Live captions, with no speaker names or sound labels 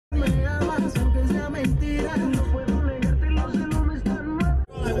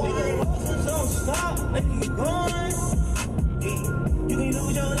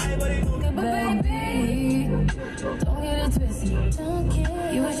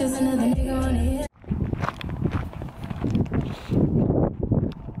just another nigga on it.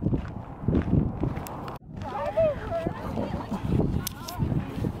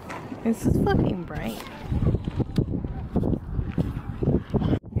 This is fucking bright.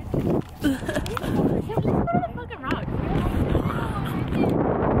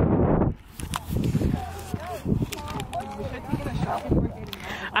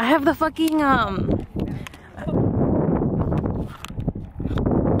 I have the fucking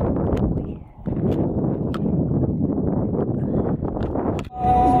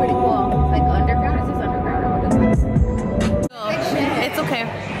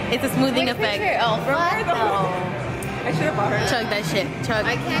it's a smoothing effect. Oh, from her though. I should have bought her. Chug that shit. Chug.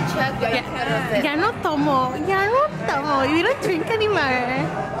 I can't chug, but I can. Ya no tomo. Ya no tomo. You don't drink anymore.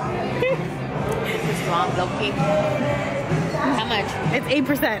 It's wrong, low-key. How much? It's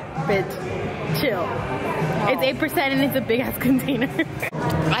 8%, bitch. Chill. Oh. It's 8% and it's a big ass container.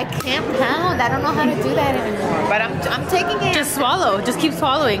 I can't pound. I don't know how to do that anymore. But I'm taking it. Just swallow. Just keep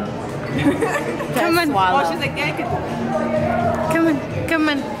swallowing. Come on. Swallow. Oh, she's like, yeah, I can do it. Come on. Come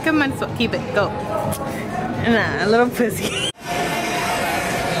on. Come on. Keep it. Go. Nah, a little pussy.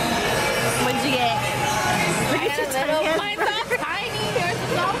 What'd you get? Look at your little. Mine's so tiny. Yours is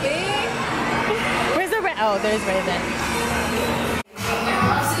so big. Where's the red? Oh, there's red then.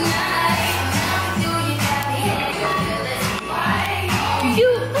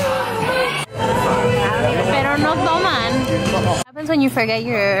 Pero no toman. What happens when you forget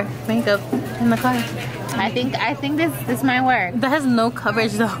your makeup in the car? I think this might work. That has no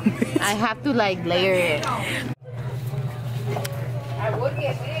coverage though. I have to like layer it. I would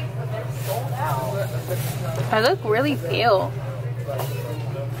get big, but they're sold out. I look really pale.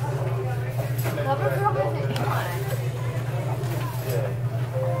 CoverGirl isn't one.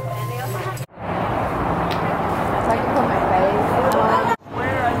 So I can put my face.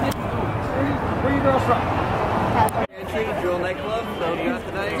 Where you girls from? Drill nightclub. So you got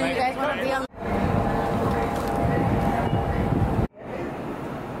today. Do you guys want to be on?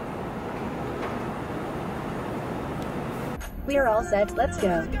 We are all set. Let's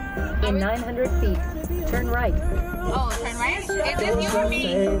go. In 900 feet, turn right. Oh, turn right? Is this you or me?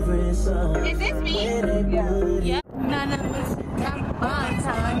 Is this me? Yeah. None of us got fun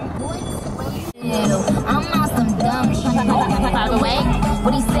time. I'm on some dumb shit. By the way,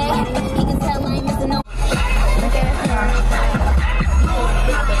 what he say? He can tell I ain't missing no.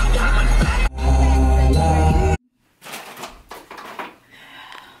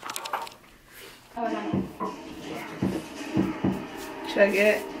 Chug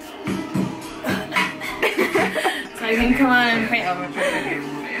it. So I can come on and pray over.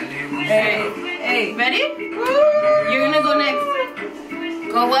 Hey, hey, Ready? You're gonna go next.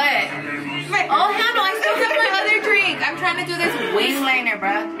 go what? Oh, hell no, I still have my other drink. I'm trying to do this wing liner,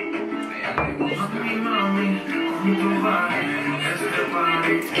 bruh.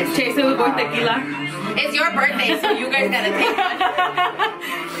 It's chasing with more tequila. It's your birthday, so you guys gotta take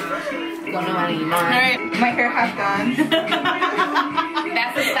one. Alright. My hair half done.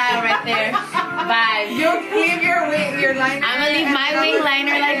 That's the style right there. Bye. You'll leave your liner. I'm gonna leave my wing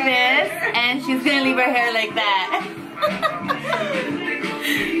liner like this, and she's gonna leave her hair like that.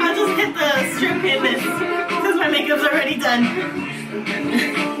 I'll just hit the strip in this, because my makeup's already done.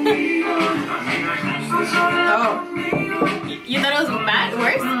 Oh. You thought it was bad?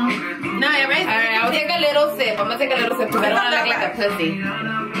 Worse? No, you're right. Alright, I'll take a little sip. I'm gonna take a little sip because I don't wanna look like a pussy.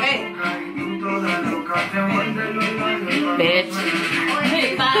 Hey. Bitch.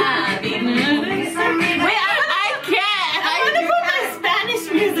 Hey, Bobby. Wait, I can't. I want to put my Spanish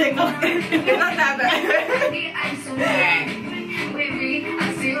music on. It's not that bad.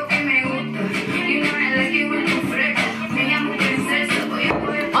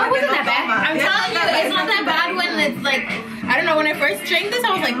 Oh, it wasn't that bad. I'm telling you, it's not that bad when it's like, I don't know, when I first drank this,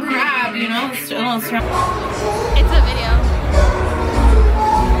 I was like, crap, you know? It's a little strong. It's a video.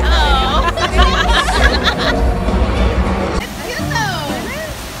 Oh. It's cute though, isn't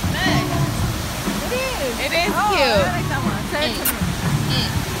it? Look. It is cute. I like that one. Say it to me.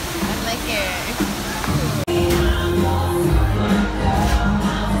 I like it.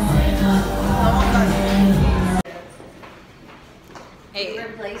 Hey.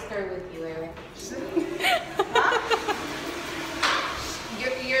 Replaced her with you, Eric.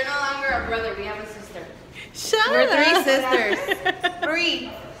 You're no longer a brother. We have a sister. Shut We're up. 3 sisters.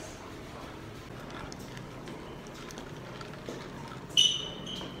 3.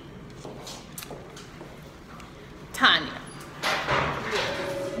 Tanya.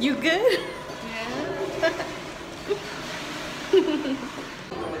 You good? Yeah.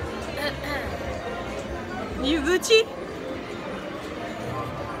 You Gucci?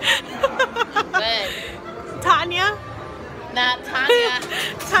 Good. Tanya? Not Tanya.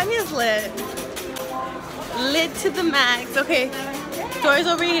 Tanya's lit. Lit to the max. Okay, door's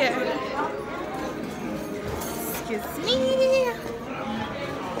over here. Excuse me.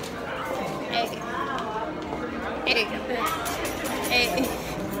 Hey. Hey. Hey.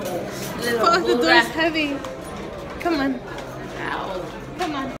 Fuck, the door's heavy. Come on. Ow.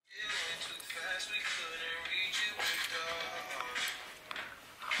 Come on.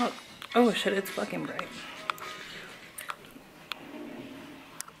 Oh shit, it's fucking bright.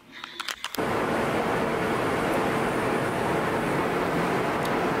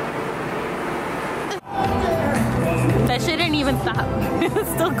 That shit didn't even stop. It's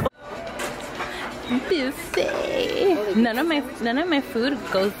still going. Buffet. None of my food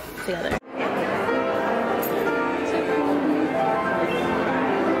goes together.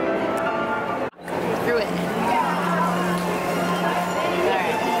 Through it.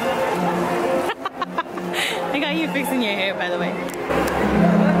 I got you fixing your hair, by the way.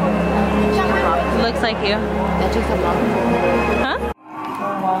 Looks like you. That took so long. Huh?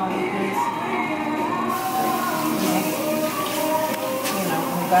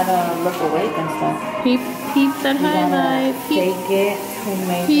 Gotta look awake and stuff. Peep that highlight. Take it to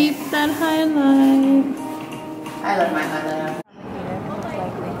make Peep that highlight. I love my highlight.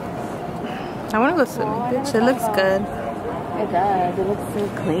 I wanna go swimming, bitch. It looks good. It does. It looks so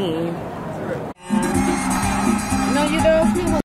clean. No, you don't.